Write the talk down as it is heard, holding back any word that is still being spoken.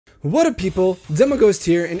What up people, Demoghost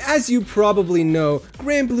here, and as you probably know,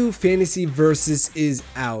 Granblue Fantasy Versus is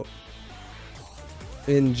out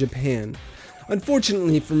in Japan.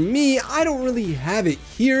 Unfortunately for me, I don't really have it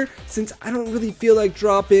here since I don't really feel like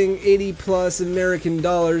dropping 80 plus American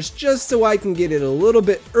dollars just so I can get it a little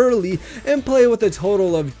bit early and play with a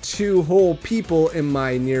total of 2 whole people in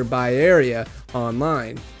my nearby area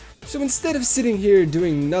online. So instead of sitting here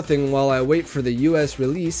doing nothing while I wait for the US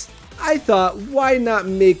release, I thought, why not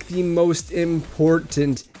make the most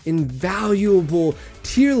important, invaluable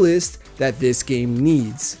tier list that this game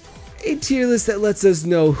needs? A tier list that lets us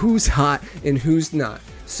know who's hot and who's not.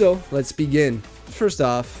 So let's begin. First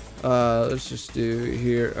off, let's just do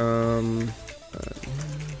here.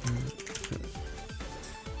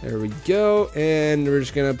 There we go, and we're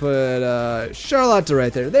just gonna put Charlotte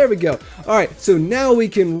right there. There we go. All right, so now we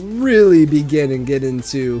can really begin and get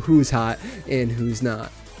into who's hot and who's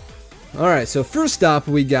not. Alright, so first up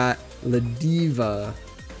we got La Diva.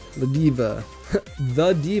 La Diva.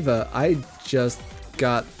 The Diva. I just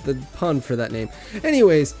got the pun for that name.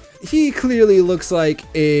 Anyways, he clearly looks like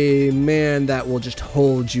a man that will just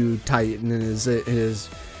hold you tight in his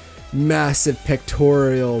massive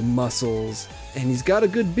pectoral muscles. And he's got a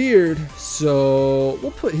good beard, so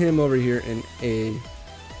we'll put him over here in A.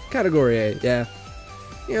 Category A, yeah.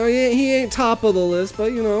 You know, he ain't top of the list,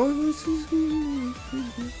 but you know,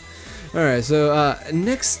 alright, so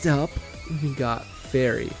next up we got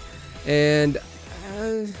Fairy, and I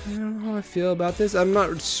don't know how I feel about this. I'm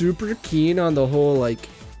not super keen on the whole like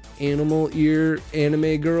animal ear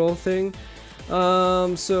anime girl thing,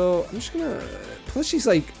 so I'm just gonna, plus she's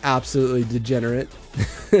like absolutely degenerate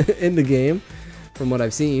in the game from what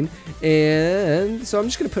I've seen, and so I'm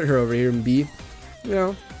just gonna put her over here in B. You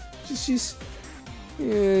know, she's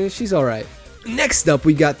alright. Next up,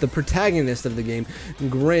 we got the protagonist of the game,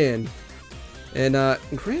 Gran. And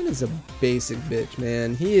Gran is a basic bitch,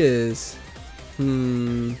 man. He is,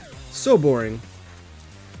 so boring.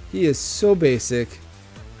 He is so basic.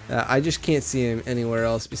 I just can't see him anywhere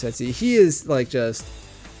else besides he is like just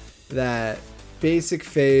that basic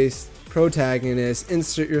face protagonist.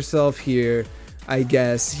 Insert yourself here, I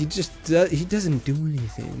guess. He doesn't do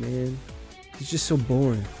anything, man. He's just so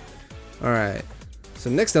boring. All right. So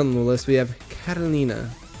next on the list we have Catalina,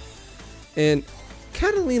 and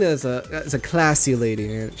Catalina is a classy lady,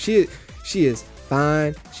 man. She is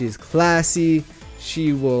fine. She is classy.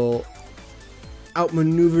 She will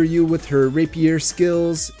outmaneuver you with her rapier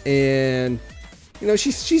skills, and you know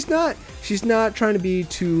she's not trying to be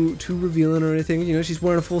too revealing or anything. You know, she's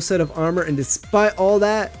wearing a full set of armor, and despite all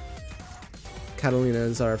that, Catalina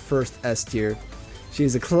is our first S tier. She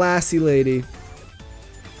is a classy lady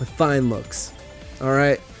with fine looks.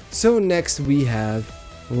 Alright, so next we have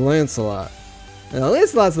Lancelot. Now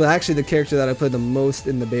Lancelot's actually the character that I played the most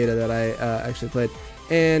in the beta that I actually played,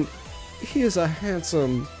 and he is a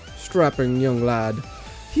handsome, strapping young lad.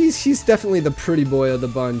 He's definitely the pretty boy of the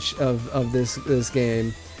bunch of this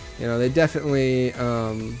game. You know, they definitely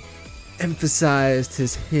emphasized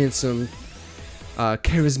his handsome,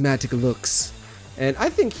 charismatic looks, and I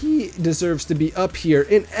think he deserves to be up here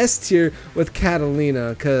in S tier with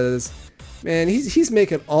Catalina, cause man, he's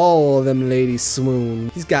making all of them ladies swoon.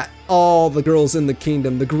 He's got all the girls in the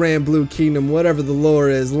kingdom, the Granblue Kingdom, whatever the lore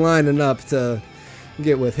is, lining up to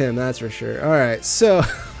get with him, that's for sure. Alright, so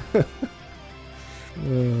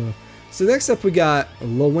so next up we got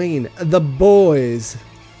Lorraine, the boys,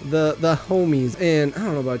 the homies, and I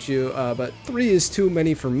don't know about you, but 3 is too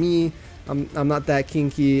many for me. I'm not that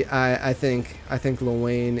kinky. I think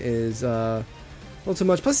Lorraine is a little too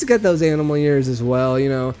much. Plus he's got those animal ears as well, you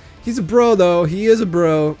know. He's a bro though. He is a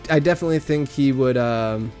bro. I definitely think he would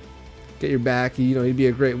get your back. You know, he'd be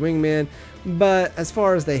a great wingman. But as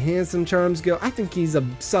far as the handsome charms go, I think he's a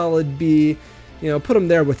solid B. You know, put him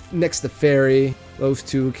there with next to Fairy. Those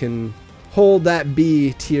two can hold that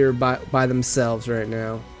B tier by themselves right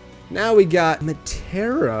now. Now we got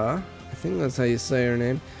Matera. I think that's how you say her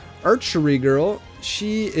name. Archery girl.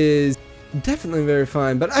 She is definitely very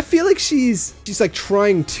fine, but I feel like she's like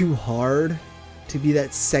trying too hard to be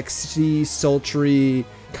that sexy, sultry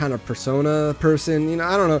kind of persona person. You know,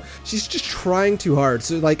 I don't know. She's just trying too hard.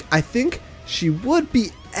 So like, I think she would be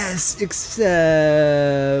S,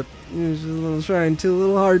 except she's a little trying too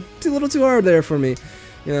little too hard there for me.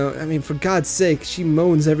 You know, I mean, for God's sake, she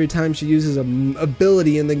moans every time she uses an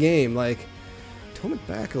ability in the game. Like, tone it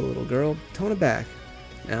back a little, girl. Tone it back.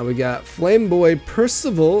 Now we got Flame Boy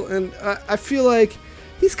Percival, and I feel like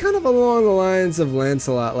he's kind of along the lines of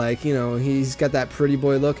Lancelot. Like, you know, he's got that pretty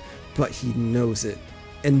boy look, but he knows it,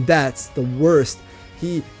 and that's the worst.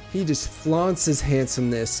 He just flaunts his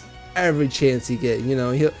handsomeness every chance he get. You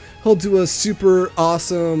know, he'll do a super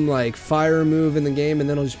awesome like fire move in the game, and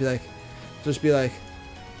then he'll just be like,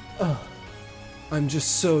 oh, I'm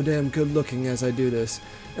just so damn good looking as I do this.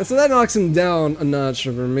 And so that knocks him down a notch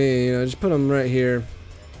for me. You know, just put him right here.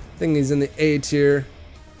 I think he's in the A tier,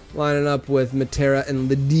 lining up with Matera and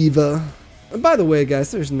Ladiva. And by the way,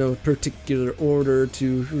 guys, there's no particular order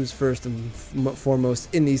to who's first and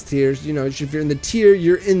foremost in these tiers. You know, if you're in the tier,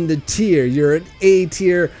 you're in the tier. You're an A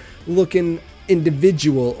tier looking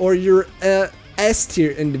individual, or you're a S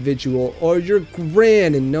tier individual, or you're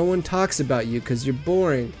grand and no one talks about you because you're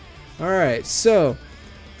boring. Alright, so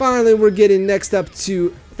finally we're getting next up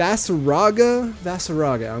to Vasaraga.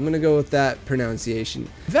 Vasaraga, I'm gonna go with that pronunciation.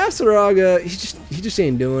 Vasaraga, he just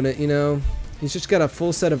ain't doing it, you know. He's just got a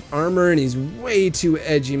full set of armor and he's way too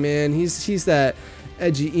edgy, man. He's that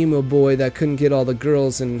edgy emo boy that couldn't get all the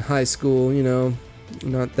girls in high school, you know.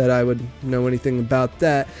 Not that I would know anything about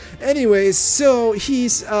that. Anyways, so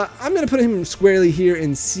he's I'm gonna put him squarely here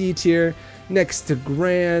in C tier next to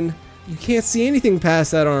Gran. You can't see anything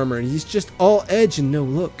past that armor. He's just all edge and no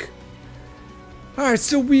look. Alright,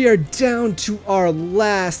 so we are down to our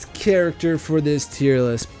last character for this tier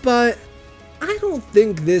list, but I don't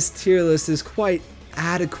think this tier list is quite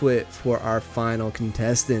adequate for our final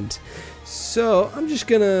contestant. So I'm just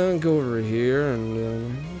gonna go over here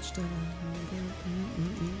and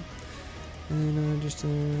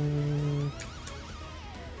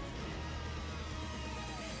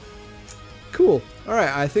cool. Alright,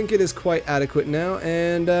 I think it is quite adequate now,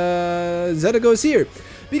 and Zeta goes here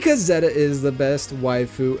because Zeta is the best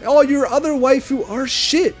waifu. All your other waifu are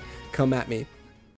shit. Come at me.